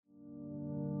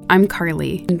I'm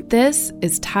Carly, and this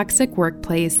is Toxic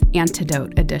Workplace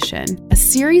Antidote Edition, a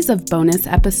series of bonus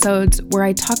episodes where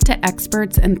I talk to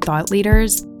experts and thought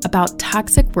leaders about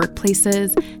toxic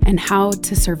workplaces and how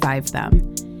to survive them.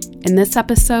 In this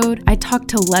episode, I talk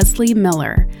to Leslie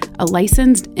Miller, a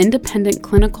licensed independent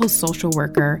clinical social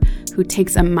worker who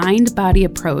takes a mind-body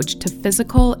approach to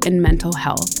physical and mental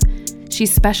health. She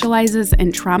specializes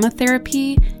in trauma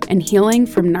therapy and healing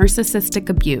from narcissistic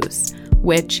abuse,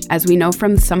 which, as we know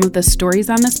from some of the stories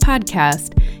on this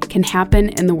podcast, can happen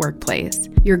in the workplace.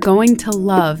 You're going to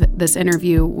love this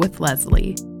interview with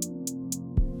Leslie.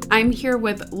 I'm here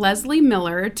with Leslie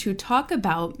Miller to talk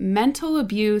about mental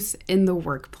abuse in the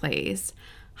workplace.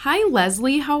 Hi,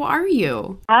 Leslie. How are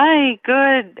you? Hi,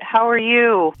 good. How are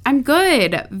you? I'm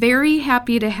good. Very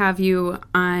happy to have you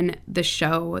on the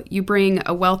show. You bring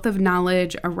a wealth of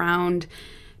knowledge around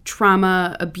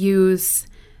trauma, abuse,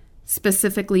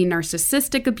 specifically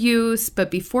narcissistic abuse.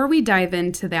 But before we dive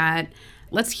into that,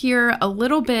 let's hear a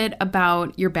little bit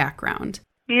about your background.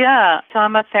 Yeah, so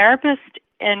I'm a therapist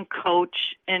and coach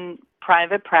in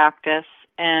private practice,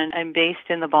 and I'm based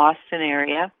in the Boston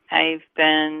area. I've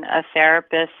been a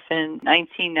therapist since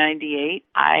 1998.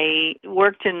 I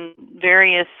worked in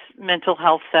various mental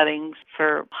health settings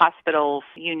for hospitals,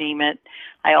 you name it.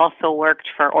 I also worked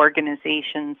for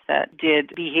organizations that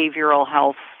did behavioral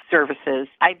health services.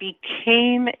 I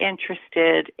became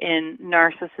interested in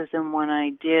narcissism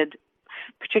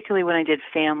particularly when I did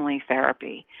family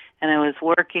therapy, and I was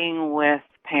working with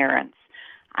parents.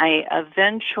 I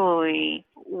eventually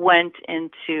went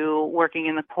into working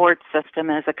in the court system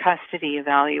as a custody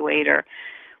evaluator,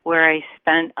 where I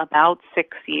spent about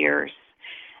 6 years.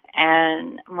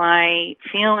 And my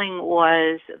feeling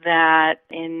was that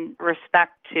in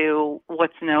respect to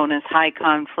what's known as high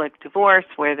conflict divorce,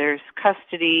 where there's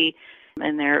custody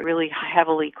and they're really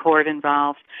heavily court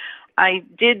involved, I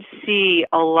did see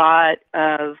a lot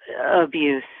of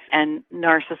abuse and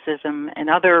narcissism and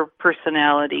other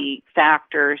personality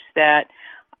factors that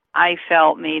I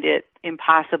felt made it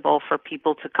impossible for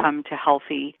people to come to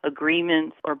healthy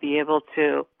agreements or be able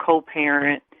to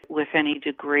co-parent with any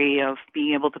degree of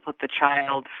being able to put the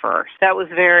child first. That was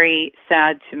very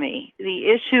sad to me. The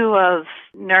issue of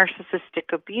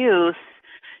narcissistic abuse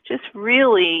just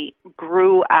really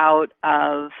grew out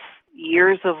of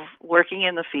years of working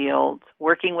in the field,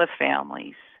 working with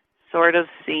families, sort of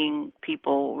seeing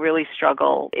people really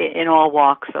struggle in all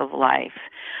walks of life.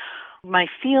 My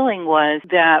feeling was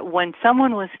that when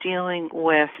someone was dealing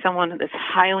with someone that's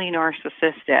highly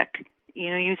narcissistic,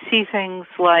 you see things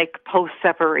like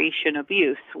post-separation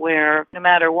abuse, where no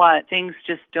matter what, things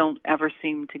just don't ever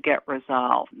seem to get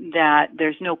resolved. That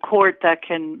there's no court that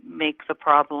can make the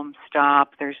problem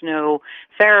stop. There's no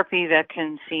therapy that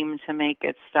can seem to make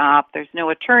it stop. There's no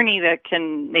attorney that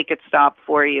can make it stop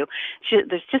for you.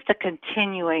 There's just a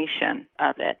continuation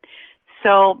of it.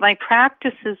 So my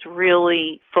practice is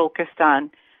really focused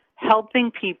on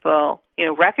helping people,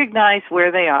 recognize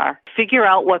where they are, figure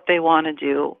out what they want to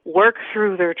do, work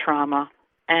through their trauma,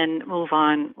 and move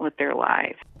on with their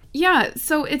lives. Yeah,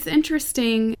 so it's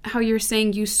interesting how you're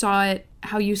saying you saw it,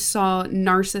 how you saw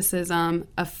narcissism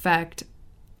affect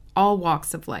all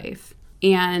walks of life.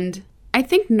 And I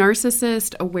think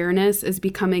narcissist awareness is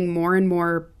becoming more and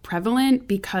more prevalent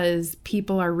because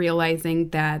people are realizing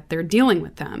that they're dealing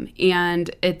with them.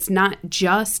 And it's not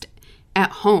just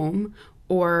at home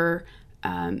or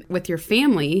with your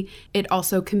family, it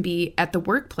also can be at the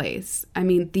workplace. I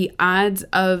mean, the odds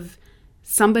of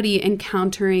somebody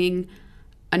encountering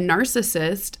a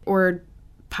narcissist or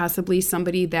possibly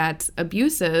somebody that's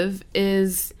abusive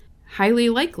is highly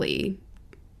likely.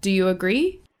 Do you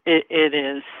agree? It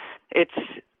is. It's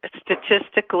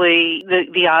statistically,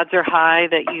 the odds are high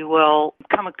that you will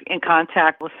come in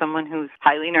contact with someone who's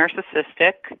highly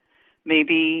narcissistic,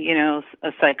 maybe,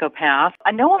 a psychopath.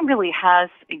 No one really has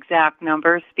exact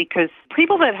numbers because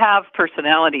people that have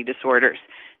personality disorders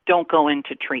don't go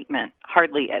into treatment.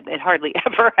 It hardly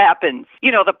ever happens.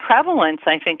 The prevalence,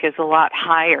 I think, is a lot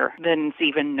higher than is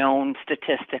even known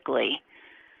statistically.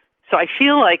 So I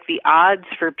feel like the odds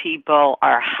for people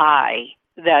are high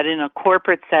that in a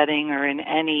corporate setting or in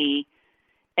any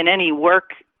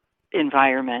work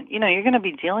environment, you're going to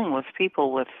be dealing with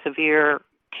people with severe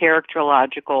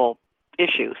characterological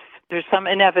issues. There's some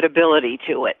inevitability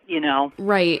to it,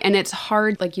 Right. And it's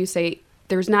hard, like you say,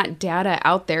 there's not data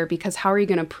out there because how are you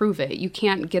going to prove it? You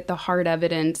can't get the hard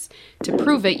evidence to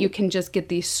prove it. You can just get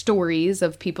these stories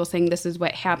of people saying this is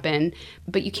what happened,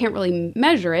 but you can't really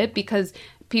measure it because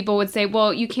people would say,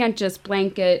 well, you can't just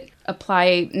blanket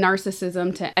apply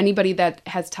narcissism to anybody that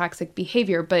has toxic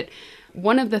behavior. But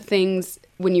one of the things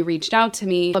when you reached out to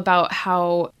me about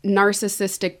how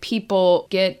narcissistic people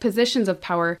get positions of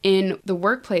power in the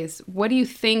workplace, what do you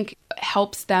think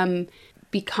helps them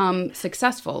become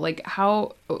successful? Like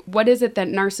what is it that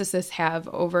narcissists have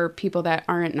over people that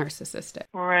aren't narcissistic?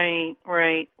 Right.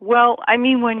 Well, I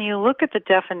mean, when you look at the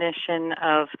definition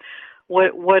of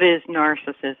what is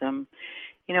narcissism,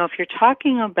 if you're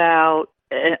talking about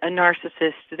a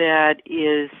narcissist that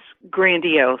is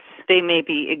grandiose, they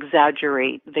maybe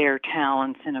exaggerate their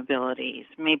talents and abilities.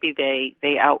 Maybe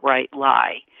they outright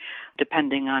lie,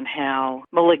 depending on how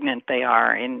malignant they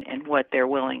are and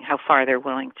how far they're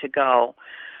willing to go.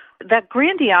 That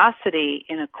grandiosity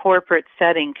in a corporate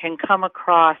setting can come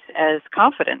across as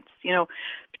confidence,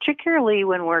 particularly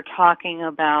when we're talking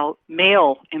about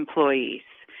male employees.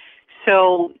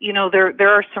 So, there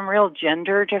are some real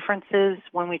gender differences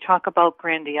when we talk about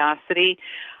grandiosity,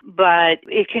 but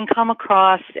it can come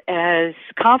across as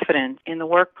confidence in the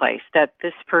workplace that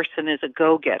this person is a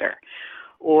go-getter,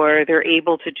 or they're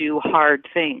able to do hard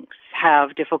things,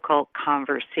 have difficult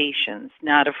conversations,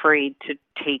 not afraid to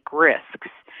take risks.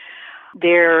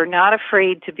 They're not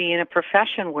afraid to be in a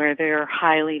profession where they're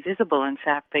highly visible. In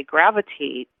fact, they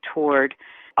gravitate toward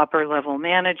upper-level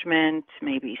management,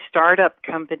 maybe startup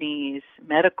companies,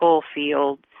 medical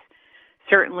fields,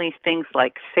 certainly things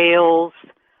like sales,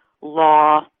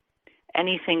 law,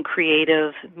 anything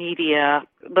creative, media.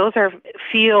 Those are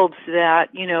fields that,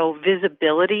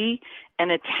 visibility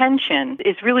and attention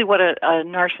is really what a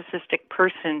narcissistic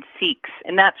person seeks,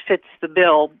 and that fits the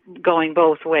bill going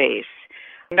both ways.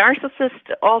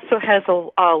 Narcissist also has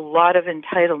a lot of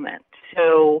entitlement.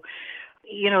 So,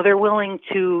 they're willing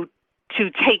to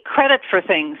take credit for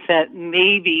things that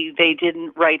maybe they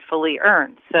didn't rightfully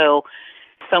earn. So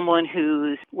someone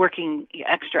who's working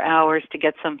extra hours to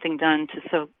get something done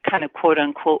to kind of quote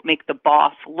unquote make the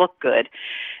boss look good.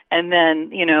 And then,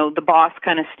 the boss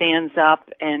kind of stands up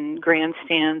and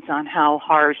grandstands on how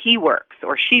hard he works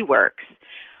or she works,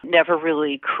 never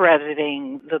really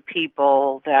crediting the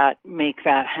people that make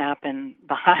that happen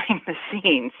behind the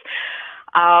scenes.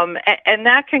 And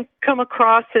that can come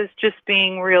across as just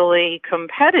being really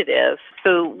competitive.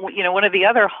 So, one of the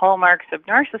other hallmarks of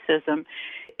narcissism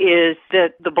is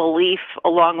that the belief,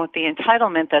 along with the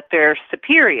entitlement, that they're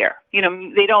superior.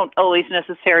 They don't always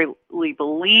necessarily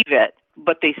believe it,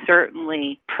 but they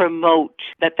certainly promote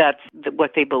that that's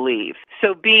what they believe.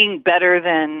 So being better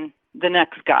than the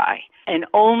next guy and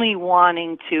only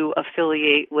wanting to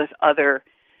affiliate with other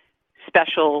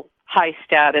special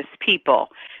high-status people,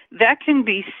 that can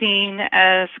be seen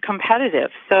as competitive.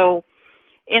 So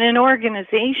in an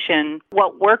organization,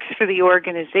 what works for the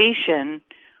organization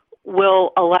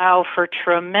will allow for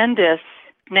tremendous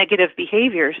negative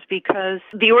behaviors because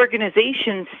the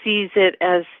organization sees it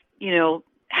as,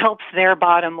 helps their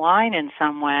bottom line in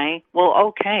some way. Well,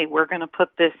 okay, we're going to put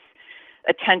this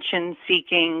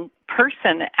attention-seeking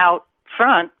person out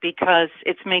front because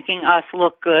it's making us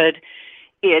look good.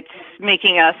 It's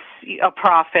making us a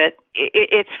profit.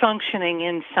 It's functioning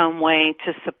in some way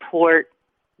to support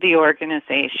the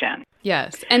organization.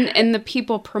 Yes, and the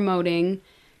people promoting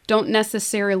don't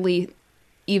necessarily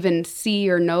even see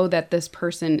or know that this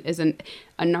person isn't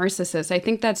a narcissist. I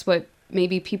think that's what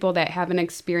maybe people that haven't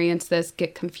experienced this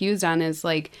get confused on is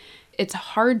like, it's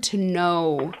hard to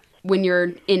know when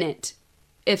you're in it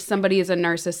if somebody is a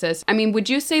narcissist. I mean, would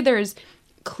you say there's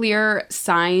clear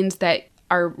signs that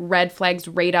are red flags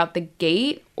right out the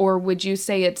gate, or would you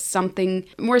say it's something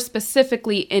more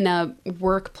specifically in a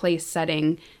workplace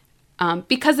setting?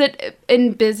 Because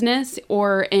in business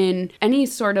or in any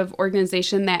sort of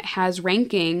organization that has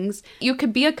rankings, you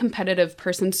could be a competitive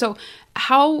person. So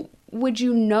how would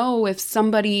you know if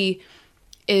somebody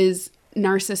is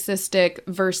narcissistic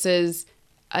versus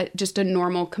just a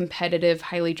normal, competitive,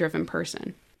 highly driven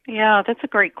person? Yeah, that's a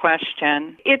great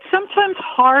question. It's sometimes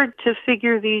hard to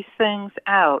figure these things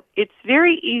out. It's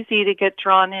very easy to get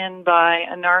drawn in by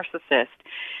a narcissist.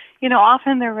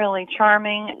 Often they're really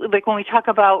charming. Like when we talk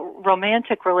about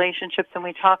romantic relationships and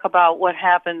we talk about what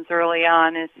happens early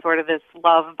on is sort of this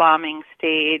love bombing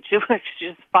stage, which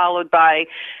is followed by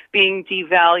being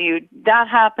devalued. That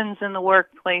happens in the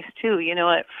workplace too.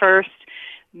 At first,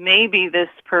 maybe this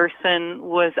person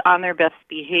was on their best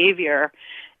behavior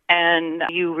and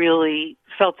you really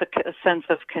felt a sense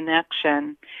of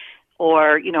connection,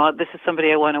 or, this is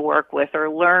somebody I want to work with or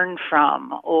learn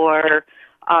from, or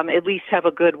at least have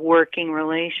a good working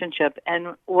relationship.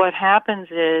 And what happens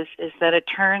is that it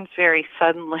turns very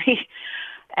suddenly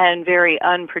and very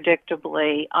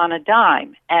unpredictably on a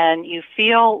dime. And you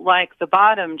feel like the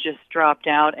bottom just dropped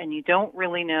out and you don't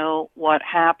really know what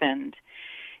happened.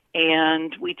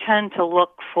 And we tend to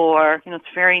look for, it's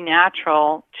very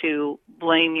natural to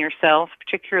blame yourself,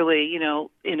 particularly,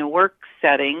 in a work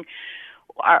setting.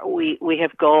 We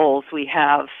have goals, we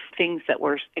have things that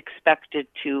we're expected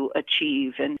to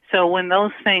achieve. And so when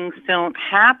those things don't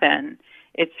happen,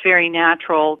 it's very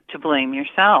natural to blame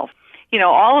yourself.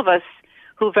 All of us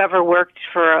who've ever worked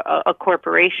for a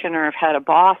corporation or have had a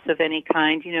boss of any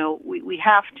kind, we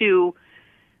have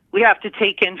to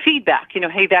take in feedback,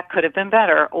 hey, that could have been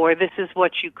better, or this is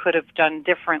what you could have done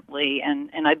differently,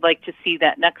 and I'd like to see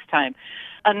that next time.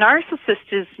 A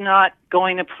narcissist is not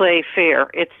going to play fair.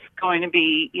 It's going to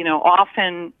be,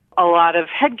 often a lot of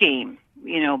head game,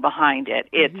 behind it.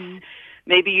 It's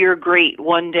maybe you're great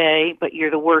one day, but you're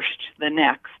the worst the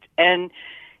next. And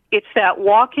it's that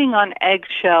walking on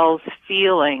eggshells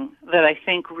feeling that I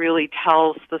think really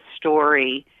tells the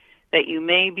story that you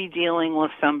may be dealing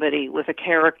with somebody with a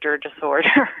character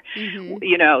disorder,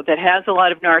 that has a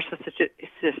lot of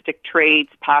narcissistic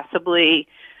traits, possibly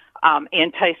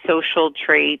antisocial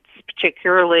traits,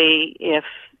 particularly if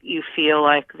you feel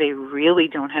like they really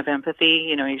don't have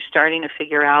empathy. You're starting to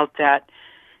figure out that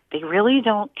they really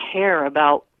don't care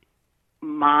about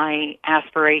my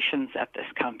aspirations at this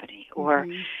company, or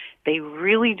they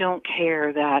really don't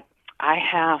care that I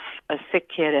have a sick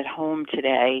kid at home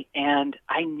today and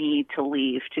I need to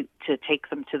leave to take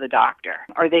them to the doctor.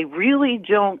 Or they really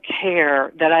don't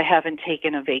care that I haven't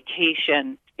taken a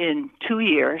vacation in 2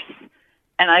 years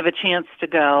and I have a chance to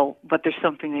go, but there's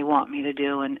something they want me to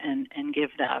do and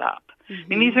give that up. I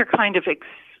mean, these are kind of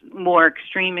more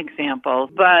extreme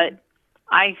examples, but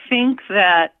I think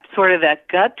that sort of that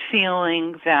gut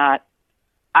feeling that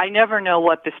I never know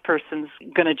what this person's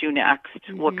going to do next,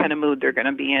 what kind of mood they're going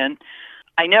to be in.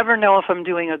 I never know if I'm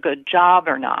doing a good job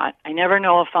or not. I never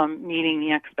know if I'm meeting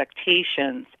the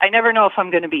expectations. I never know if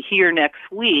I'm going to be here next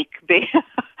week,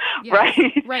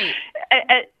 right? Right.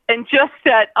 And just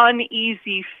that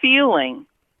uneasy feeling,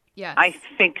 yes, I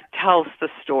think tells the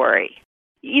story.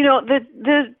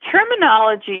 The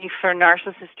terminology for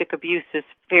narcissistic abuse is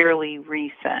fairly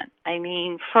recent. I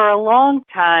mean, for a long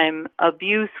time,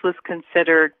 abuse was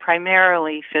considered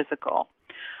primarily physical.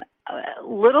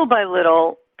 Little by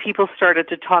little, people started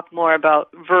to talk more about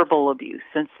verbal abuse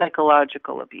and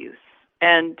psychological abuse.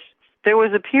 And there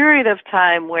was a period of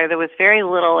time where there was very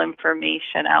little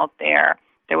information out there.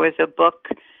 There was a book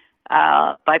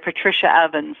by Patricia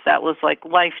Evans that was like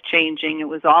life-changing. It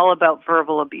was all about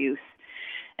verbal abuse.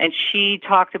 And she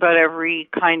talked about every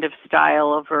kind of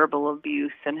style of verbal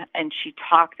abuse, and she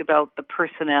talked about the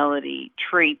personality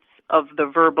traits of the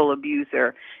verbal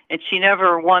abuser. And she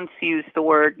never once used the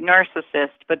word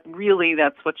narcissist, but really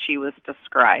that's what she was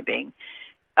describing.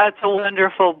 It's a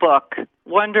wonderful book.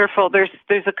 Wonderful. There's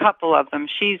a couple of them.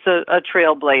 She's a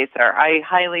trailblazer. I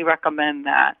highly recommend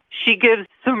that. She gives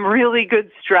some really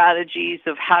good strategies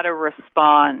of how to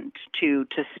respond to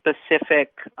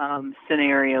specific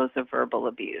scenarios of verbal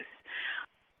abuse.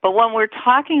 But when we're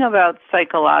talking about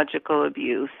psychological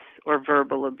abuse or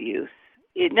verbal abuse,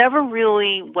 it never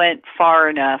really went far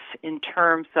enough in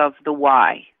terms of the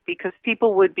why, because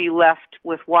people would be left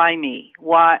with why me?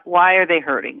 Why are they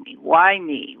hurting me? Why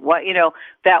me?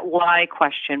 That why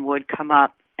question would come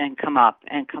up and come up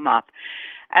and come up.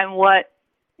 And what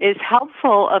is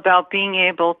helpful about being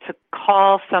able to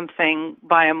call something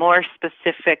by a more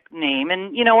specific name,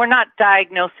 and we're not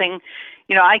diagnosing,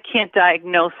 I can't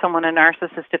diagnose someone a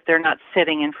narcissist if they're not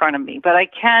sitting in front of me, but I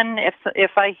can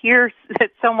if I hear that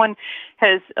someone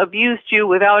has abused you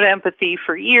without empathy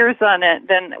for years on it,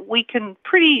 then we can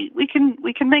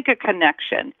make a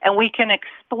connection, and we can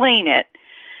explain it,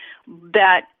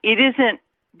 that it isn't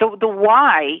the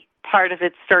why part of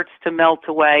it starts to melt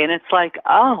away, and it's like,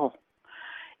 oh,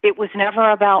 it was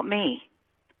never about me.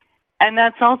 And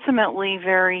that's ultimately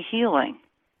very healing,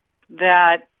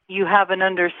 that you have an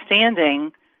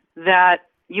understanding that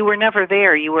you were never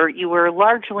there. You were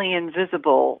largely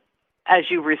invisible as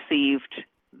you received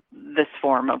this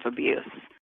form of abuse.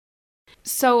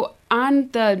 So on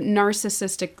the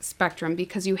narcissistic spectrum,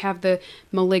 because you have the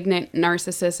malignant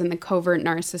narcissist and the covert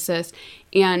narcissist,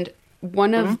 and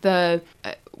one of the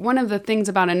things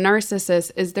about a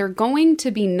narcissist is they're going to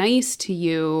be nice to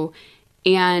you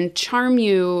and charm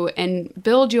you and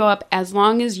build you up as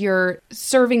long as you're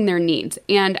serving their needs.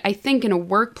 And I think in a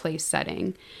workplace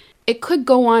setting, it could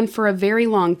go on for a very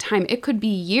long time. It could be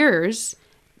years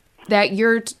that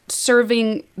you're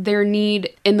serving their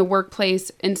need in the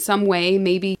workplace in some way.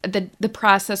 Maybe the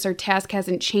process or task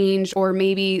hasn't changed, or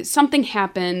maybe something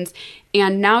happens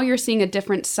and now you're seeing a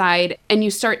different side, and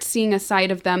you start seeing a side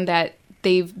of them that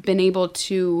they've been able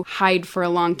to hide for a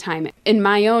long time. In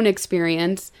my own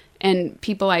experience, and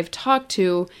people I've talked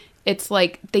to, it's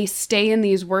like they stay in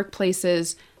these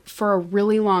workplaces for a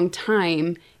really long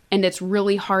time, and it's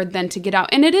really hard then to get out.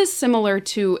 And it is similar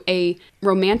to a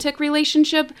romantic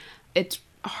relationship. It's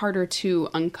harder to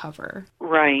uncover.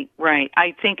 Right.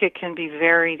 I think it can be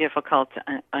very difficult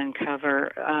to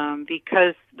uncover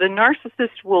because the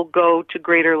narcissist will go to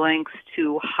greater lengths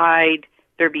to hide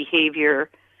their behavior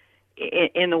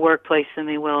in the workplace than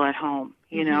they will at home.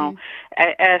 You know,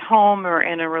 at home or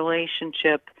in a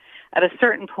relationship, at a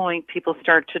certain point, people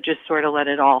start to just sort of let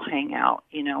it all hang out,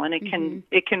 you know, and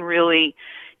it can really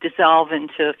dissolve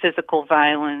into physical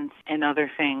violence and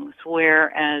other things,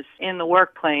 whereas in the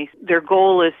workplace, their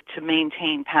goal is to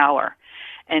maintain power.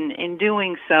 And in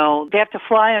doing so, they have to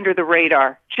fly under the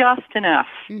radar just enough,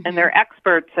 and they're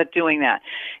experts at doing that.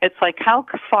 It's like, how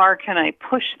far can I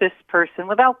push this person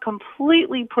without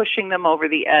completely pushing them over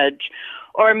the edge?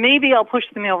 Or maybe I'll push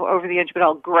them over the edge, but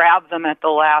I'll grab them at the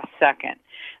last second.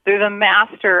 They're the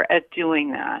master at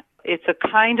doing that. It's a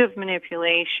kind of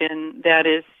manipulation that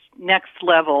is next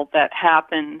level that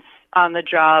happens on the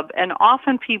job. And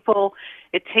often people,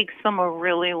 it takes them a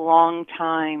really long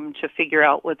time to figure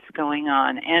out what's going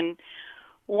on. And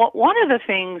one of the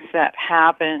things that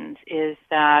happens is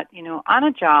that, you know, on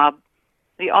a job,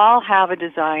 we all have a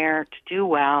desire to do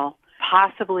well,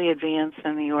 possibly advance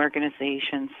in the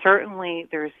organization. Certainly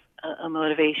there's a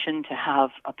motivation to have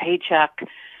a paycheck,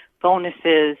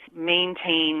 bonuses,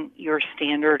 maintain your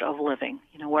standard of living.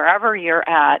 You know, wherever you're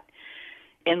at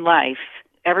in life,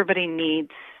 everybody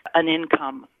needs an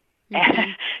income.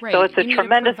 Right. So it's a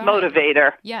tremendous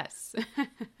motivator. Yes.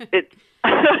 It's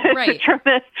right.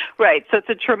 Right. So it's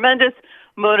a tremendous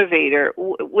motivator,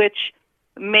 which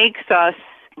makes us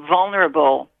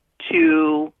vulnerable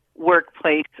to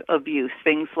workplace abuse,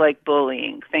 things like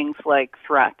bullying, things like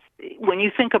threats. When you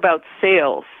think about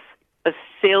sales, a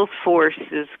sales force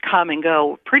is come and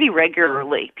go pretty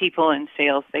regularly. People in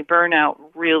sales, they burn out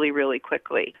really, really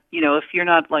quickly. You know, if you're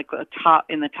not like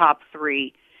in the top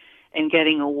 3 and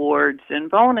getting awards and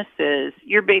bonuses,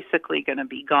 you're basically going to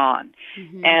be gone.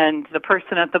 And the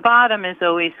person at the bottom is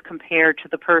always compared to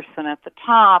the person at the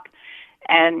top.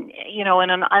 And, you know,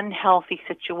 in an unhealthy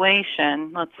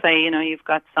situation, let's say, you know, you've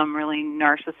got some really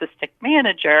narcissistic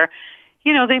manager,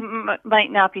 you know, they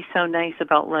might not be so nice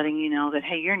about letting you know that,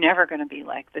 hey, you're never going to be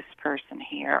like this person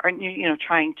here, or, you know,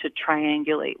 trying to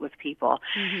triangulate with people.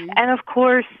 And of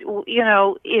course, you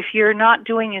know, if you're not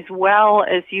doing as well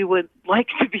as you would like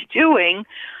to be doing,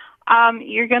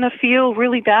 you're going to feel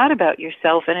really bad about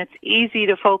yourself. And it's easy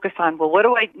to focus on, well, what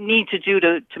do I need to do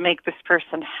to make this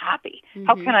person happy?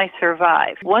 How can I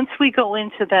survive? Once we go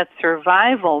into that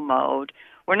survival mode,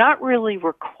 we're not really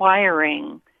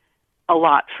requiring a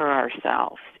lot for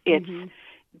ourselves. It's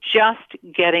just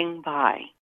getting by.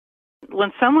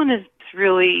 When someone is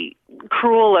really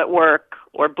cruel at work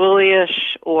or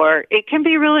bullyish, or it can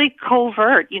be really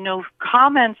covert, you know,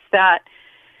 comments that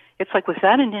it's like, was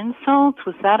that an insult?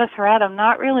 Was that a threat? I'm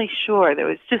not really sure. There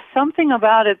was just something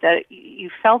about it that you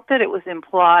felt that it was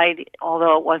implied,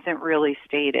 although it wasn't really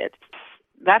stated.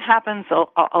 That happens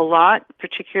a lot,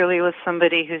 particularly with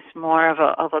somebody who's more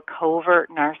of a covert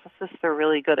narcissist. They're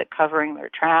really good at covering their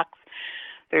tracks.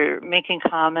 They're making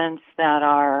comments that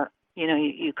are, you know,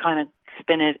 you kind of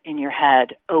spin it in your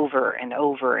head over and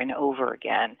over and over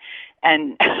again.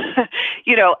 And,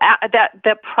 you know,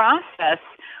 that process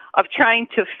of trying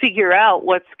to figure out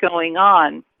what's going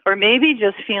on, or maybe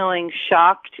just feeling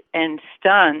shocked and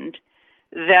stunned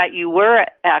that you were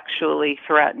actually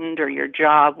threatened, or your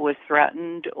job was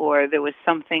threatened, or there was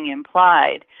something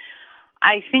implied.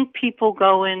 I think people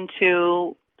go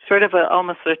into sort of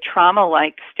almost a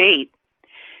trauma-like state,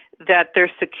 that their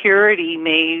security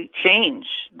may change,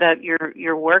 that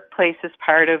your workplace is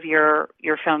part of your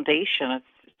foundation. It's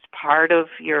part of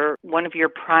one of your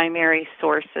primary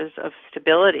sources of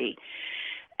stability.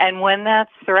 And when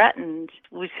that's threatened,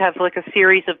 we have like a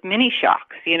series of mini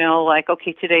shocks, you know, like,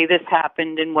 okay, today this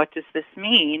happened, and what does this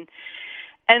mean?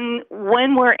 And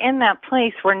when we're in that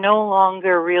place, we're no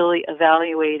longer really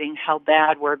evaluating how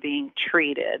bad we're being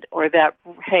treated, or that,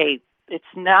 hey, it's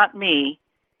not me,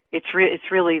 it's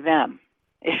really them,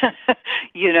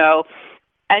 you know,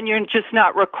 and you're just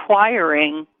not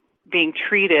requiring being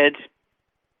treated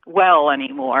well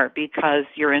anymore because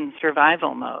you're in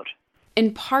survival mode.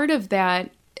 And part of that,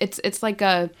 it's like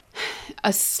a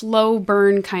slow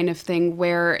burn kind of thing,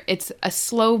 where it's a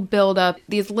slow build up,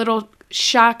 these little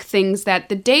shock things that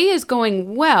the day is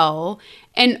going well,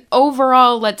 and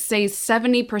overall, let's say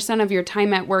 70% of your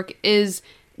time at work is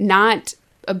not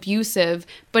abusive,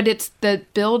 but it's the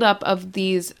buildup of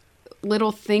these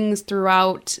little things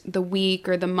throughout the week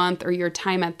or the month or your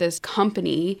time at this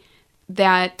company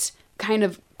that kind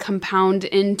of compound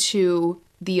into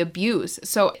the abuse.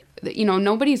 So,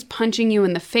 nobody's punching you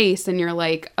in the face and you're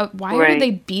like, why are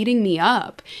they beating me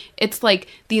up? It's like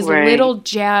these little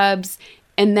jabs,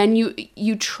 and then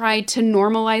you try to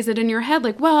normalize it in your head.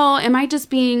 Like, well, am I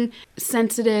just being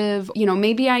sensitive?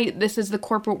 Maybe this is the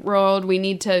corporate world. We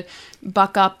need to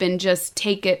buck up and just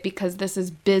take it because this is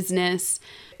business.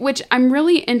 Which I'm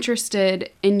really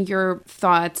interested in your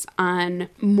thoughts on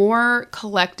more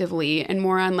collectively and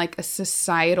more on like a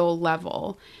societal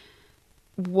level.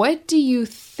 What do you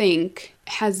think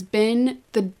has been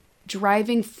the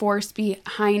driving force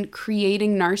behind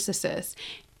creating narcissists?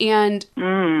 And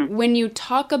when you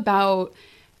talk about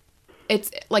it's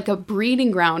like a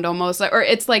breeding ground almost, or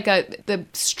it's like the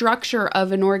structure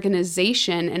of an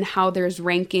organization and how there's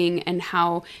ranking and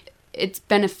how it's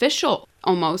beneficial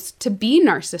almost to be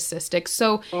narcissistic.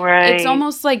 So it's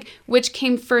almost like which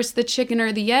came first, the chicken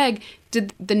or the egg?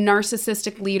 Did the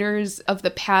narcissistic leaders of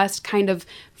the past kind of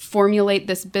formulate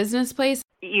this business place?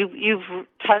 You've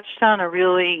touched on a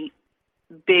really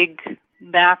big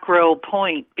macro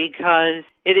point, because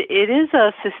it is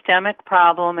a systemic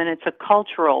problem and it's a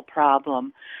cultural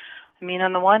problem. I mean,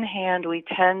 on the one hand, we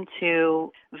tend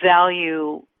to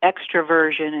value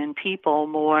extroversion in people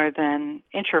more than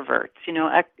introverts.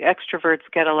 Extroverts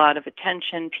get a lot of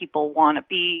attention. People want to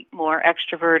be more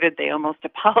extroverted. They almost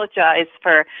apologize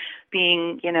for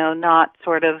being, not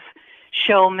sort of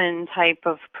showman type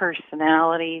of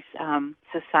personalities.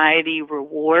 Society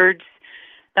rewards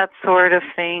that sort of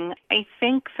thing. I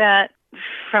think that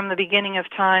from the beginning of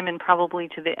time and probably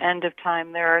to the end of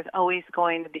time, there is always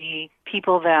going to be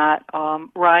people that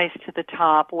rise to the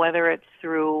top, whether it's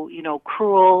through,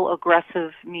 cruel,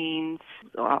 aggressive means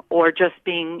or just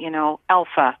being,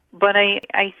 alpha. But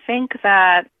I think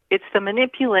that it's the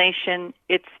manipulation,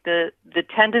 it's the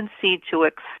tendency to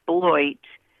exploit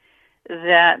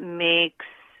that makes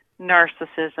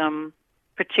narcissism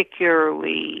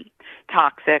particularly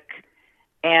toxic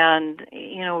and,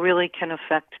 really can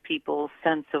affect people's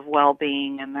sense of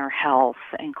well-being and their health,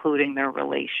 including their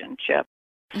relationship.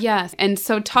 Yes. And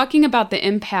so talking about the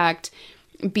impact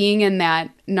being in that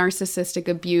narcissistic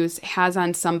abuse has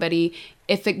on somebody,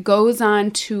 if it goes on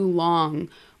too long,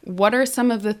 what are some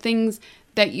of the things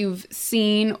that you've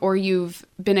seen or you've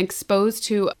been exposed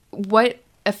to? What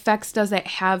effects does it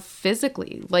have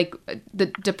physically, like the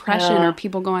depression or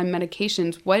people go on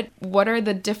medications? What are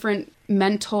the different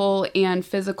mental and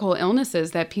physical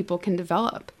illnesses that people can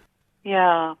develop?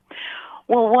 Yeah.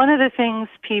 Well, one of the things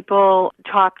people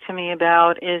talk to me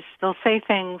about is they'll say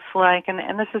things like,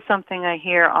 and this is something I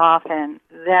hear often,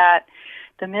 that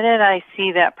the minute I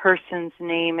see that person's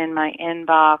name in my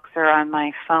inbox or on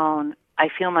my phone, I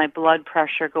feel my blood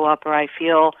pressure go up, or I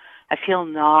feel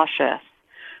nauseous.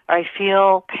 I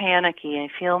feel panicky. I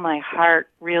feel my heart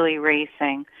really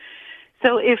racing.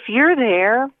 So if you're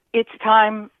there, it's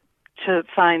time to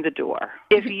find the door.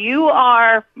 If you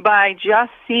are, by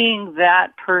just seeing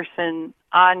that person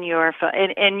on your phone,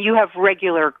 and you have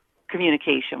regular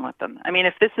communication with them. I mean,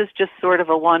 if this is just sort of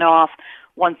a one-off,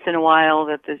 once in a while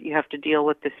that you have to deal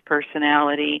with this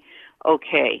personality,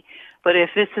 okay. But if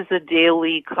this is a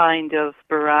daily kind of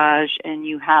barrage and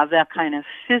you have that kind of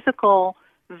physical,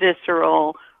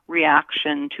 visceral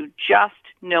reaction to just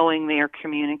knowing they are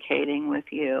communicating with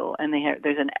you and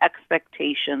there's an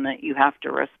expectation that you have to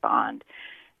respond,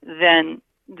 then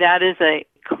that is a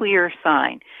clear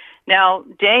sign. Now,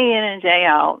 day in and day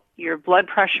out, your blood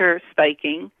pressure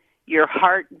spiking, your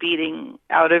heart beating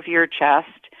out of your chest,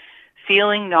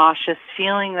 feeling nauseous,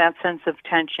 feeling that sense of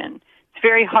tension. It's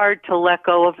very hard to let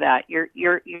go of that. Your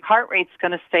heart rate's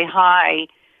going to stay high,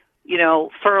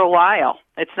 for a while.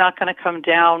 It's not going to come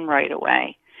down right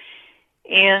away.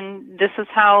 And this is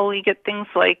how we get things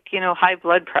like, high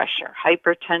blood pressure,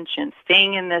 hypertension,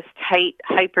 staying in this tight,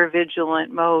 hypervigilant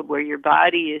mode where your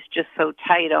body is just so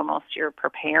tight, almost you're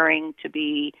preparing to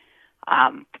be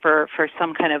for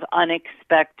some kind of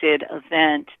unexpected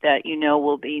event that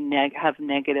will be have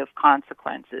negative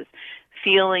consequences.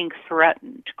 Feeling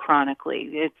threatened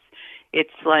chronically. It's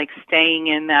like staying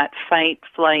in that fight,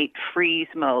 flight, freeze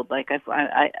mode. Like it's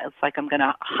like I'm going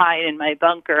to hide in my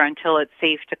bunker until it's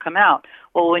safe to come out.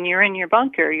 Well, when you're in your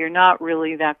bunker, you're not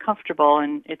really that comfortable,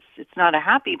 and it's not a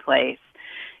happy place.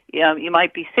 You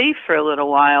might be safe for a little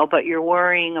while, but you're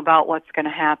worrying about what's going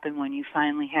to happen when you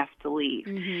finally have to leave.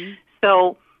 Mm-hmm.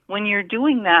 So when you're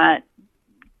doing that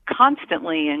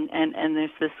constantly, and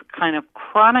there's this kind of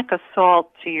chronic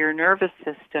assault to your nervous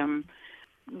system,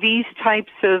 these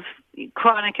types of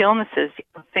chronic illnesses,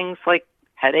 things like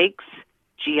headaches,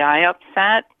 GI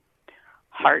upset,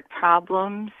 heart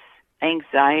problems,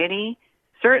 anxiety,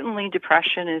 certainly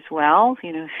depression as well,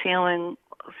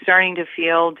 starting to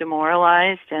feel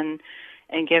demoralized and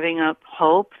giving up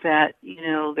hope that,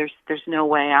 there's no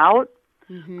way out.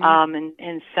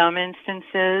 In some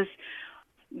instances,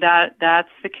 that's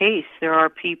the case. There are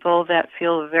people that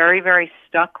feel very, very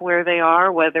stuck where they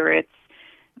are, whether it's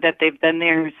that they've been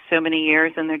there so many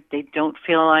years and they don't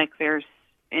feel like there's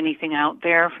anything out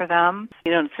there for them.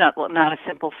 It's not a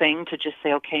simple thing to just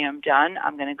say, okay, I'm done.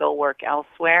 I'm going to go work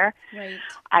elsewhere. Right.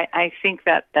 I think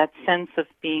that sense of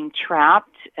being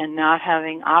trapped and not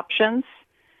having options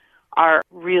are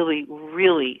really,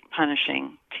 really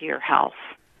punishing to your health.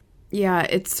 Yeah,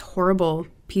 it's horrible.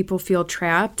 People feel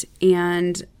trapped.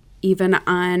 And even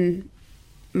on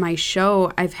my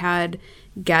show, I've had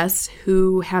guests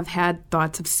who have had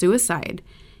thoughts of suicide.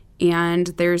 And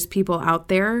there's people out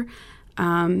there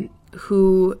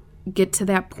who get to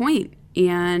that point.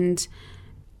 And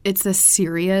it's a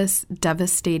serious,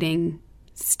 devastating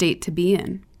state to be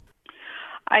in.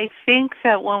 I think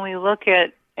that when we look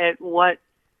at what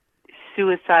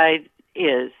suicide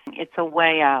is, it's a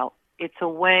way out. It's a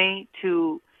way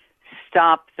to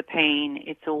stop the pain.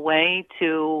 It's a way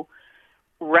to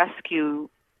rescue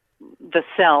the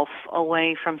self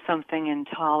away from something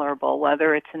intolerable,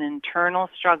 whether it's an internal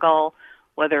struggle,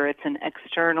 whether it's an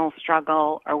external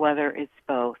struggle, or whether it's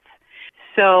both.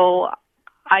 So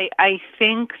I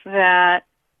think that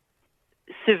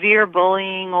severe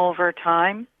bullying over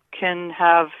time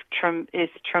is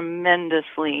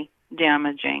tremendously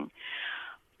damaging.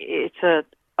 It's a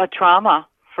trauma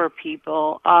for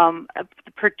people,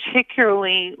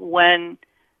 particularly when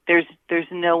there's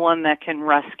no one that can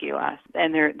rescue us,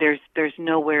 and there's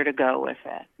nowhere to go with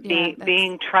it. Yeah,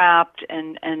 being trapped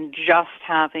and just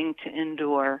having to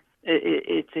endure,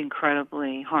 it's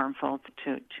incredibly harmful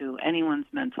to anyone's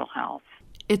mental health.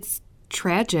 It's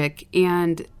tragic,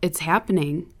 and it's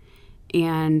happening,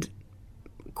 and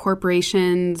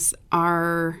corporations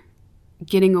are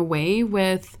getting away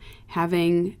with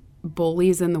having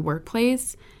bullies in the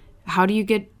workplace. How do you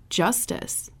get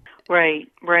justice? Right.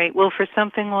 Well, for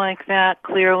something like that,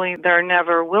 clearly there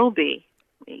never will be.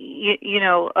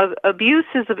 Abuse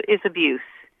is abuse,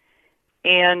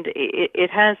 and it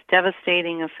has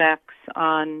devastating effects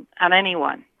on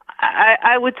anyone.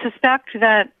 I would suspect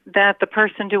that the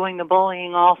person doing the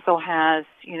bullying also has,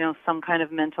 some kind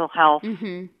of mental health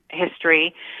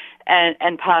history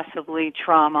and possibly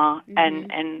trauma,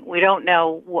 and we don't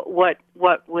know what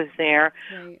was there.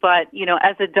 Right. But,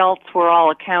 as adults, we're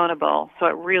all accountable, so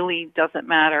it really doesn't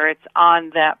matter. It's on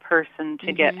that person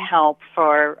to get help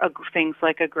for things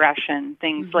like aggression,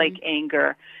 things like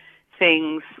anger,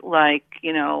 things like,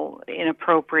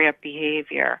 inappropriate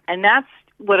behavior. And that's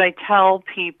what I tell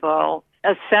people: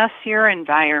 assess your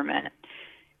environment.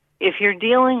 If you're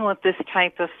dealing with this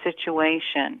type of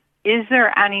situation, is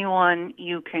there anyone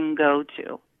you can go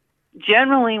to?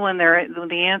 Generally, when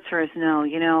the answer is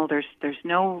no, there's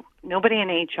nobody in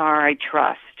HR I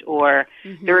trust, or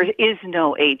there is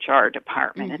no HR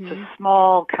department. It's a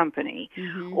small company,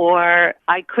 or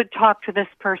I could talk to this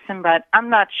person, but I'm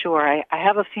not sure. I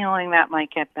have a feeling that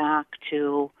might get back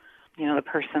to, the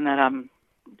person that I'm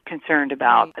concerned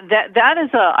about. Right. That is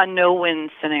a no-win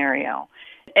scenario,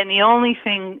 and the only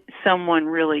thing someone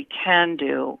really can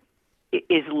do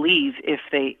is leave if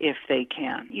they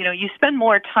can. You spend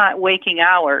more time waking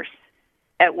hours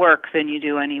at work than you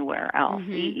do anywhere else.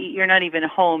 You're not even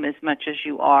home as much as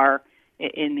you are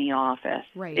in the office.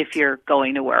 Right. If you're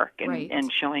going to work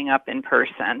and showing up in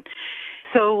person.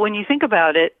 So when you think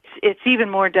about it, it's even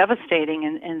more devastating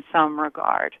in some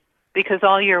regard, because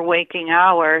all your waking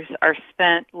hours are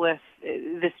spent with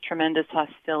this tremendous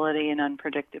hostility and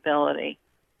unpredictability.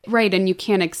 Right, and you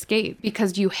can't escape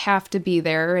because you have to be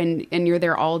there, and you're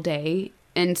there all day.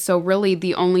 And so really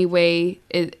the only way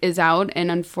is out, and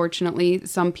unfortunately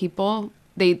some people,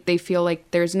 they feel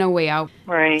like there's no way out.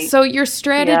 Right. So your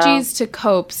strategies to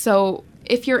cope. So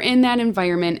if you're in that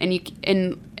environment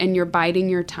and you're biding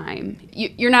your time,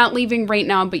 you're not leaving right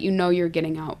now, but you're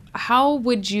getting out. How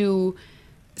would you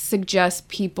suggest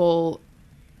people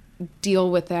deal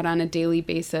with that on a daily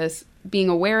basis, being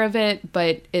aware of it,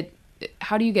 but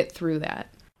how do you get through that?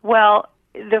 Well,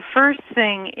 the first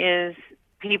thing is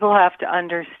people have to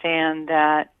understand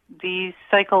that these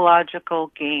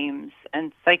psychological games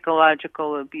and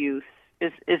psychological abuse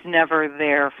is never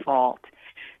their fault.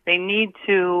 They need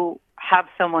to have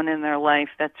someone in their life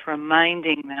that's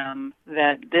reminding them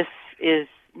that this is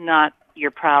not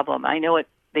your problem. I know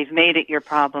they've made it your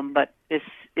problem, but this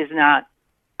is not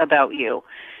about you.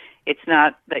 It's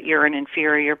not that you're an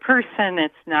inferior person.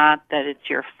 It's not that it's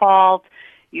your fault.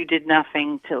 You did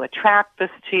nothing to attract this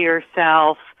to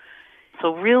yourself.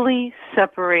 So really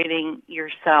separating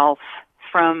yourself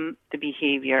from the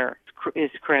behavior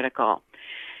is critical.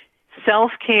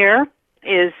 Self-care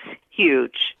is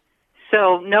huge.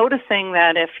 So noticing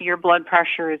that if your blood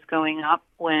pressure is going up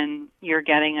when you're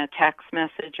getting a text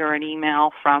message or an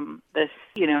email from this,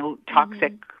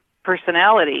 toxic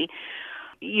personality,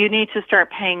 you need to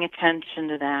start paying attention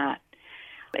to that.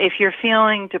 If you're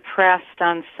feeling depressed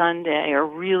on Sunday or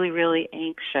really, really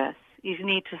anxious, you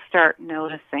need to start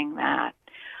noticing that.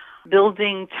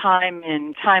 Building time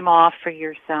in, time off for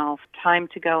yourself, time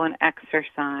to go and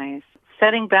exercise,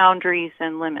 setting boundaries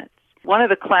and limits. One of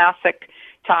the classic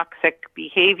toxic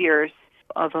behaviors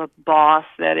of a boss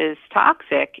that is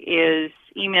toxic is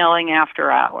emailing after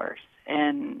hours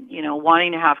and,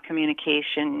 wanting to have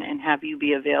communication and have you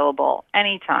be available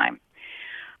anytime.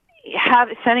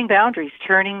 Setting boundaries,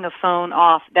 turning the phone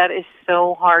off, that is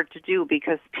so hard to do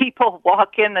because people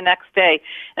walk in the next day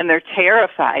and they're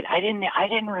terrified. I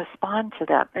didn't respond to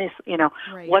that.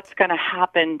 Right. What's going to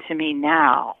happen to me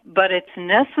now? But it's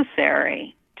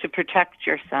necessary to protect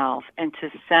yourself and to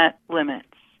set limits.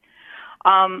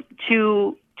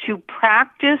 To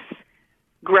practice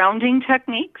grounding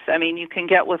techniques. I mean, you can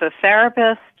get with a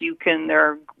therapist. There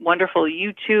are wonderful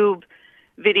YouTube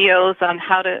videos on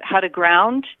how to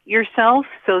ground yourself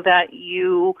so that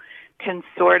you can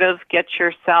sort of get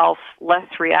yourself less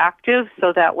reactive,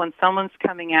 so that when someone's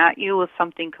coming at you with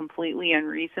something completely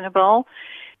unreasonable,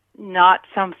 not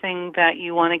something that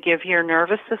you want to give your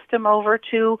nervous system over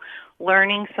to,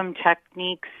 learning some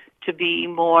techniques to be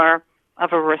more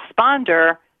of a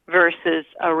responder versus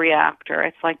a reactor.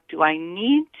 It's like, do I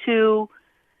need to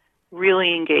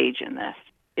really engage in this?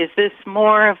 Is this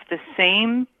more of the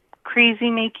same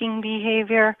crazy-making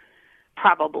behavior?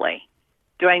 Probably.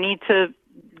 Do I need to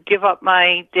give up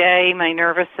my day, my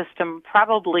nervous system?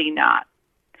 Probably not.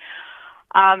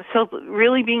 So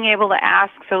really being able to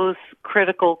ask those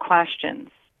critical questions.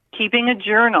 Keeping a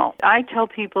journal. I tell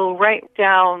people, write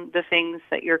down the things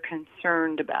that you're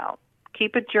concerned about.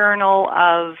 Keep a journal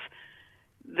of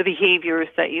the behaviors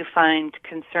that you find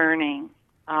concerning,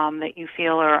 that you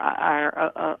feel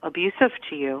are abusive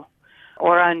to you,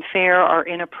 or unfair or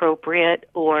inappropriate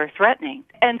or threatening.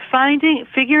 And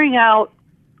figuring out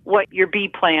what your B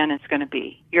plan is going to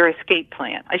be, your escape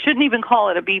plan. I shouldn't even call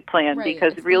it a B plan, right,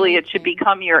 because really it should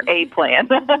become your A plan.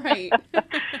 Right.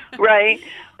 Right?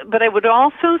 But I would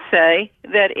also say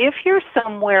that if you're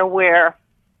somewhere where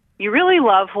you really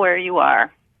love where you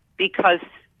are because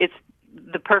it's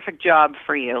the perfect job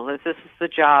for you, this is the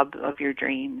job of your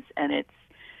dreams, and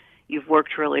you've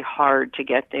worked really hard to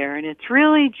get there, and it's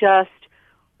really just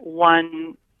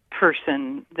one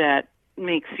person that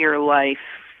makes your life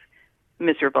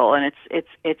miserable, and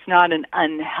it's not an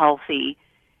unhealthy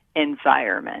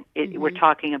environment. We're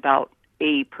talking about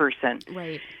a person.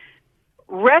 Right.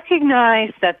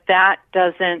 Recognize that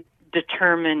doesn't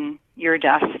determine your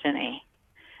destiny,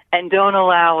 and don't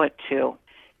allow it to.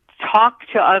 Talk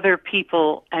to other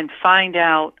people and find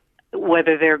out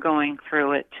whether they're going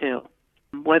through it too,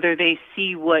 whether they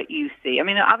see what you see. I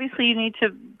mean, obviously you need to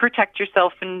protect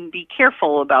yourself and be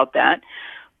careful about that,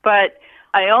 but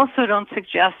I also don't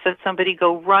suggest that somebody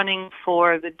go running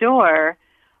for the door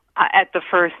at the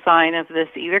first sign of this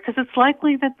either, because it's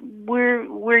likely that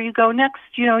where you go next,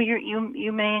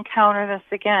 you may encounter this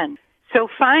again. So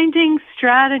finding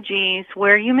strategies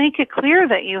where you make it clear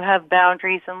that you have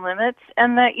boundaries and limits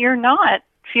and that you're not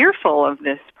fearful of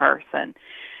this person.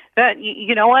 That,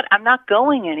 you know what, I'm not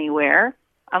going anywhere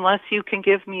unless you can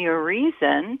give me a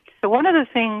reason. So one of the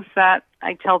things that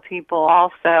I tell people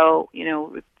also,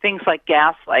 things like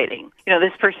gaslighting.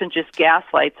 This person just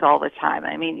gaslights all the time.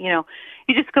 I mean, you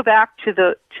just go back to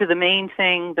the main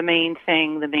thing, the main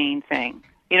thing, the main thing.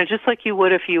 Just like you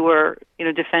would if you were,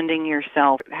 defending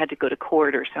yourself, had to go to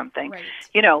court or something.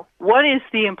 Right. What is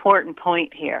the important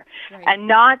point here? Right. And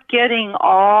not getting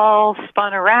all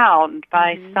spun around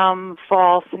by some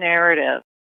false narrative.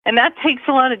 And that takes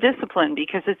a lot of discipline,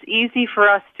 because it's easy for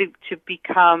us to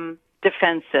become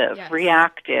defensive, yes.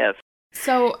 reactive.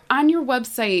 So on your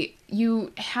website,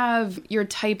 you have your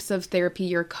types of therapy,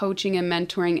 your coaching and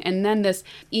mentoring, and then this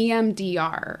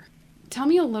EMDR. Tell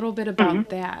me a little bit about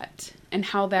that and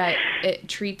how it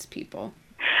treats people.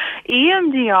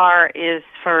 EMDR is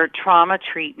for trauma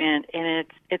treatment, and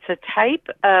it's a type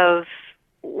of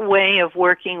way of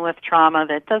working with trauma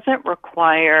that doesn't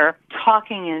require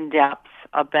talking in depth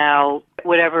about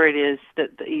whatever it is, that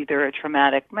either a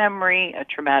traumatic memory, a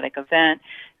traumatic event,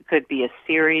 it could be a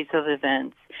series of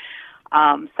events.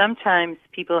 Sometimes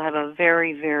people have a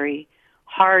very, very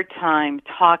hard time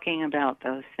talking about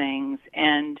those things,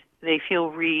 and they feel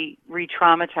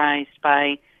re-traumatized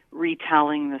by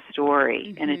retelling the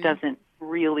story, and it doesn't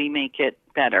really make it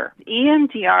better.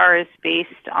 EMDR is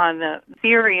based on the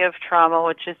theory of trauma,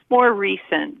 which is more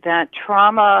recent, that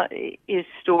trauma is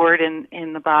stored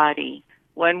in the body.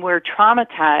 When we're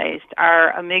traumatized,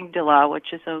 our amygdala,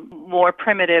 which is a more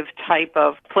primitive type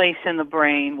of place in the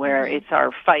brain where it's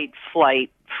our fight,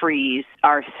 flight, freeze,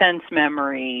 our sense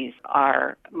memories,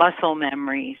 our muscle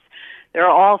memories, they're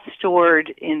all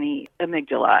stored in the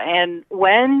amygdala. And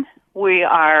when we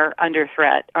are under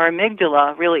threat, our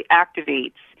amygdala really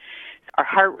activates. Our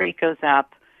heart rate goes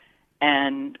up,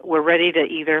 and we're ready to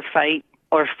either fight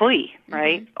or flee,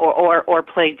 right? Or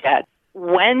play dead.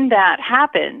 When that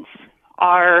happens,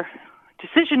 our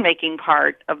decision-making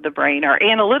part of the brain, our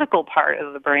analytical part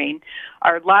of the brain,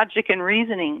 our logic and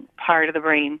reasoning part of the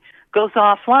brain goes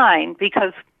offline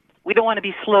because we don't want to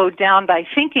be slowed down by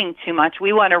thinking too much.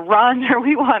 We want to run or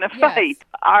we want to fight.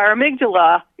 Our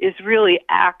amygdala is really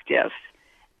active,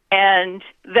 and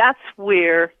that's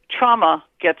where trauma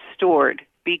gets stored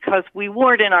because we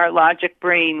weren't in our logic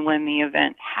brain when the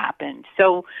event happened.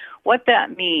 So what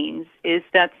that means is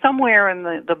that somewhere in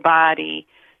the body,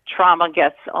 trauma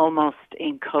gets almost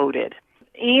encoded.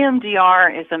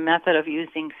 EMDR is a method of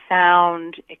using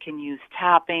sound. It can use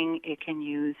tapping. It can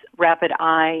use rapid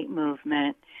eye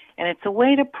movement. And it's a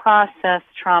way to process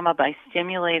trauma by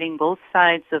stimulating both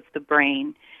sides of the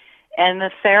brain. And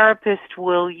the therapist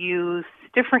will use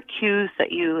different cues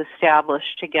that you establish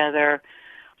together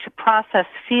to process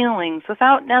feelings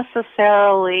without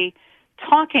necessarily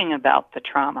talking about the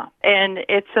trauma. And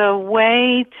it's a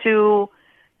way to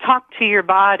talk to your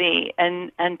body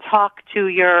and talk to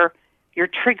your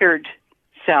triggered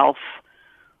self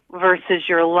versus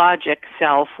your logic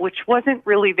self, which wasn't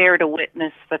really there to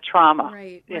witness the trauma,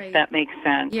 if that makes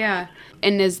sense. Yeah.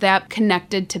 And is that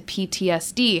connected to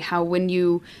PTSD? How when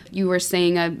you were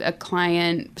saying a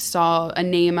client saw a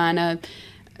name on the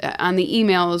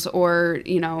emails, or,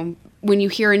 you know, when you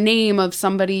hear a name of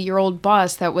somebody, your old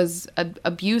boss that was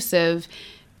abusive,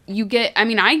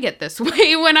 I get this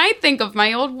way when I think of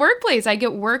my old workplace. I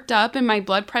get worked up and my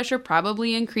blood pressure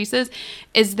probably increases.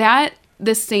 Is that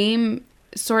the same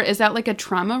sort? Is that like a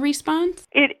trauma response?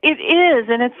 It is,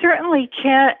 and it certainly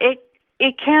can.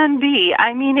 It can be.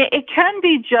 I mean, it can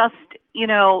be just, you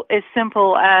know, as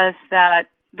simple as that.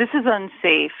 This is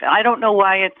unsafe. I don't know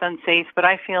why it's unsafe, but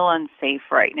I feel unsafe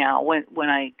right now when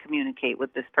I communicate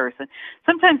with this person.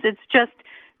 Sometimes it's just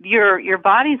your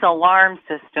body's alarm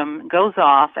system goes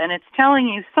off and it's telling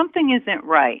you something isn't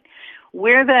right.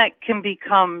 Where it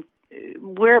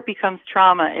becomes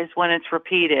trauma is when it's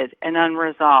repeated and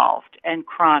unresolved and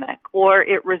chronic, or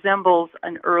it resembles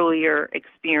an earlier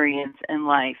experience in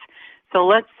life. So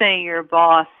let's say your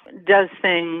boss does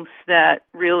things that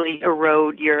really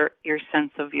erode your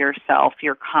sense of yourself,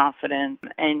 your confidence,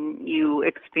 and you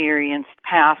experienced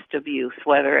past abuse,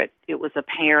 whether it was a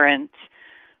parent,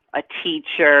 a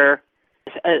teacher,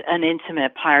 an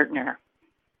intimate partner.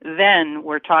 Then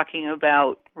we're talking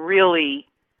about really,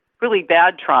 really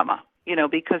bad trauma, you know,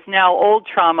 because now old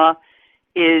trauma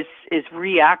is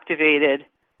reactivated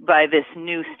by this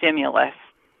new stimulus.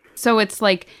 So it's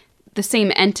like the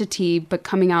same entity, but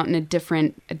coming out in a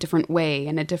different way,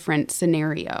 in a different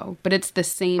scenario. But it's the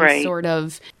same sort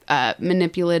of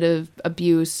manipulative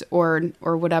abuse or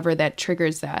whatever that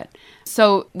triggers that.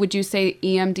 So would you say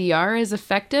EMDR is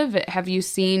effective? Have you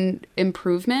seen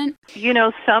improvement? You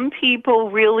know, some people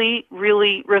really,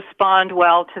 really respond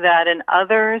well to that, and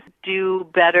others do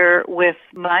better with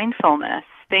mindfulness.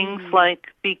 Things like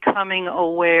becoming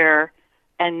aware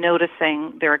and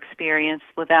noticing their experience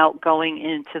without going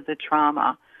into the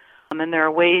trauma. And there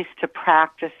are ways to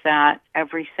practice that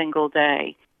every single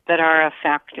day that are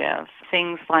effective.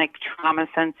 Things like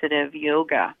trauma-sensitive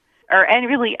yoga, and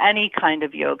really any kind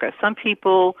of yoga. Some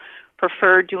people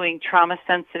prefer doing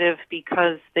trauma-sensitive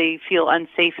because they feel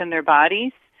unsafe in their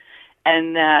bodies,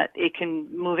 and that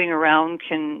moving around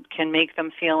can make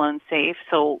them feel unsafe.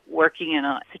 So working in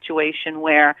a situation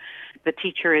where the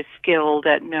teacher is skilled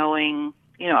at knowing,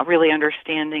 you know, really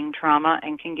understanding trauma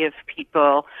and can give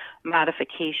people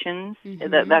modifications,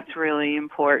 that's really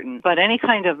important. But any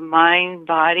kind of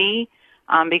mind-body,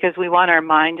 because we want our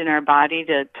mind and our body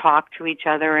to talk to each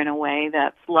other in a way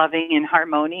that's loving and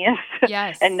harmonious.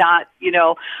 Yes. And not, you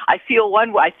know, I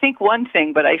think one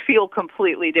thing, but I feel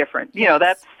completely different. You know,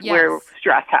 that's where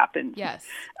stress happens. Yes.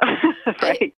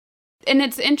 Right. And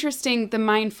it's interesting, the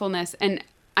mindfulness. And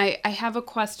I have a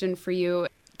question for you.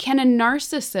 Can a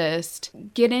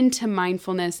narcissist get into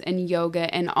mindfulness and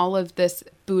yoga and all of this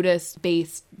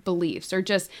Buddhist-based beliefs, or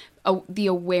just the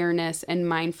awareness and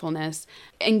mindfulness,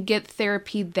 and get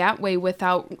therapy that way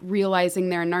without realizing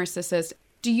they're a narcissist?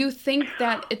 Do you think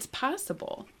that it's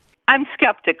possible? I'm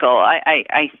skeptical,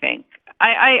 I think.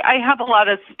 I have a lot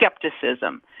of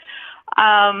skepticism.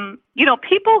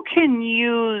 People can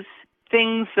use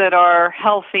things that are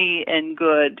healthy and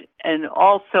good and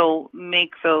also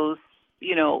make those,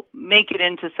 make it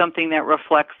into something that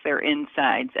reflects their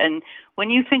insides. And when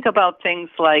you think about things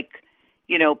like,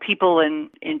 people in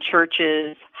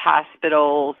churches,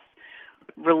 hospitals,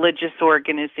 religious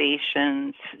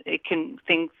organizations,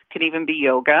 things can even be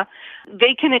yoga,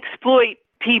 they can exploit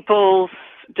people's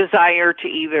desire to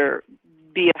either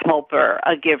be a helper,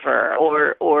 a giver,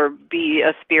 or be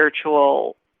a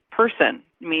spiritual person.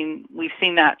 I mean, we've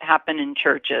seen that happen in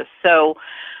churches. So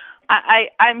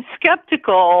I'm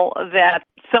skeptical that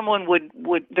someone would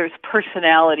there's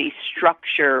personality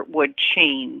structure would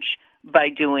change by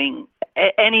doing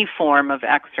any form of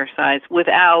exercise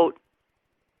without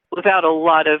a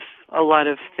lot of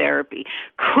therapy.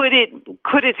 Could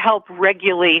it help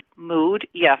regulate mood?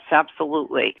 Yes,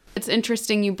 absolutely. It's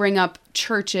interesting you bring up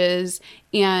churches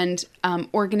and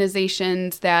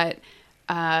organizations that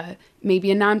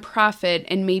maybe a nonprofit,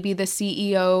 and maybe the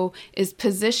CEO is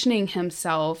positioning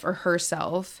himself or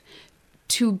herself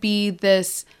to be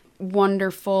this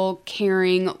wonderful,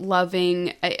 caring,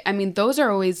 loving. I mean, those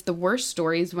are always the worst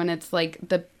stories when it's like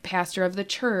the pastor of the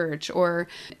church, or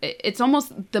it's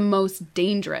almost the most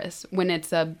dangerous when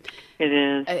it's an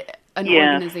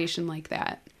organization like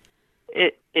that.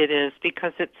 It is,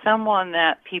 because it's someone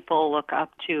that people look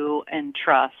up to and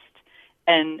trust,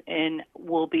 and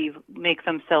will make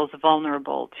themselves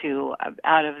vulnerable to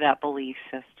out of that belief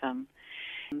system.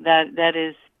 That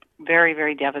is very,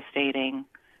 very devastating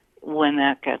when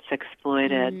that gets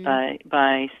exploited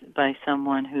by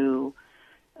someone who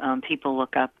people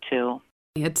look up to.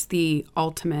 It's the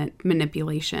ultimate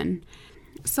manipulation.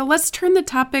 So let's turn the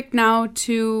topic now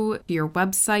to your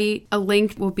website. A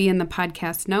link will be in the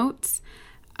podcast notes.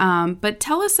 But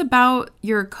tell us about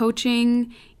your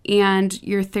coaching and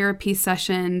your therapy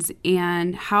sessions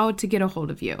and how to get a hold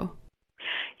of you.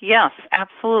 Yes,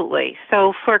 absolutely.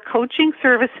 So for coaching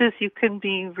services, you can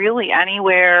be really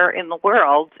anywhere in the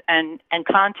world and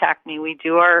contact me. We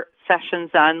do our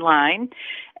sessions online,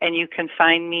 and you can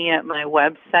find me at my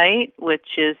website,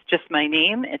 which is just my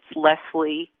name. It's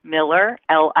Leslie Miller,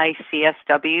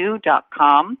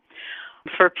 LICSW.com.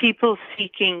 For people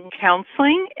seeking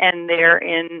counseling and they're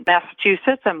in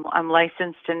Massachusetts, I'm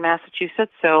licensed in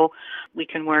Massachusetts, so we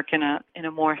can work in a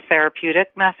more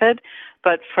therapeutic method.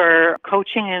 But for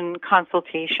coaching and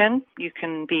consultation, you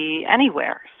can be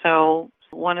anywhere. So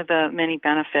one of the many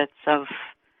benefits of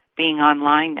being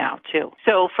online now, too.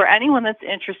 So for anyone that's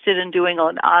interested in doing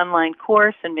an online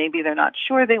course and maybe they're not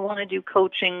sure they want to do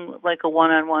coaching like a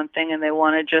one-on-one thing and they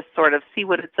want to just sort of see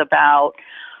what it's about,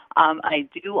 I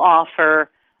do offer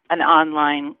an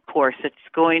online course. It's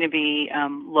going to be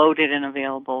loaded and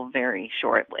available very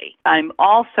shortly. I'm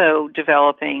also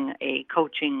developing a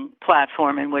coaching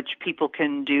platform in which people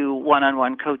can do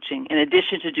one-on-one coaching in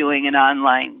addition to doing an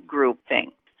online group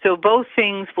thing. So both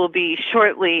things will be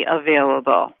shortly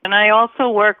available. And I also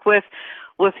work with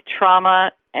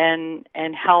trauma and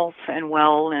health and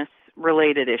wellness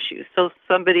related issues. So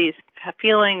somebody's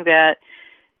feeling that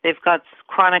they've got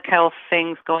chronic health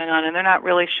things going on and they're not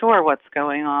really sure what's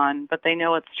going on, but they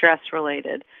know it's stress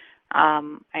related.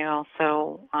 I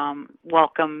also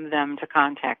welcome them to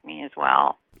contact me as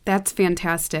well. That's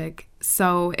fantastic.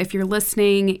 So if you're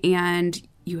listening and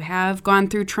you have gone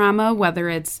through trauma, whether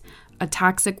it's a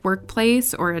toxic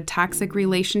workplace or a toxic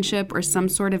relationship or some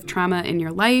sort of trauma in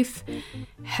your life,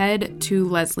 head to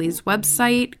Leslie's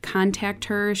website, contact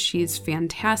her. She's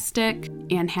fantastic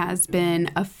and has been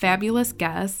a fabulous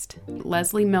guest.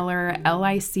 Leslie Miller,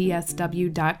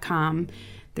 LICSW.com.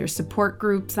 There's support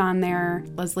groups on there.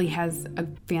 Leslie has a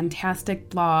fantastic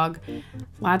blog,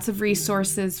 lots of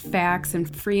resources, facts,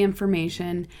 and free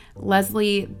information.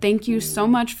 Leslie, thank you so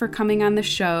much for coming on the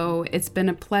show. It's been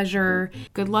a pleasure.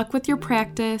 Good luck with your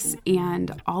practice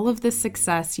and all of the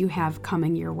success you have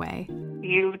coming your way.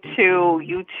 You too.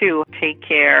 You too. Take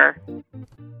care.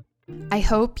 I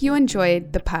hope you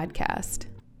enjoyed the podcast.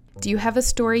 Do you have a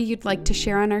story you'd like to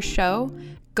share on our show?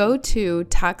 Go to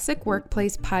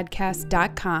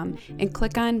toxicworkplacepodcast.com and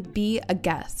click on Be a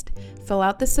Guest. Fill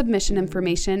out the submission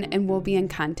information and we'll be in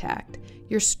contact.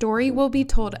 Your story will be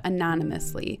told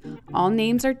anonymously. All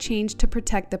names are changed to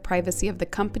protect the privacy of the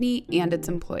company and its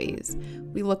employees.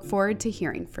 We look forward to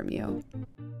hearing from you.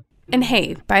 And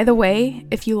hey, by the way,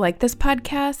 if you like this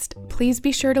podcast, please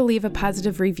be sure to leave a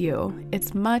positive review.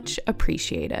 It's much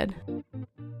appreciated.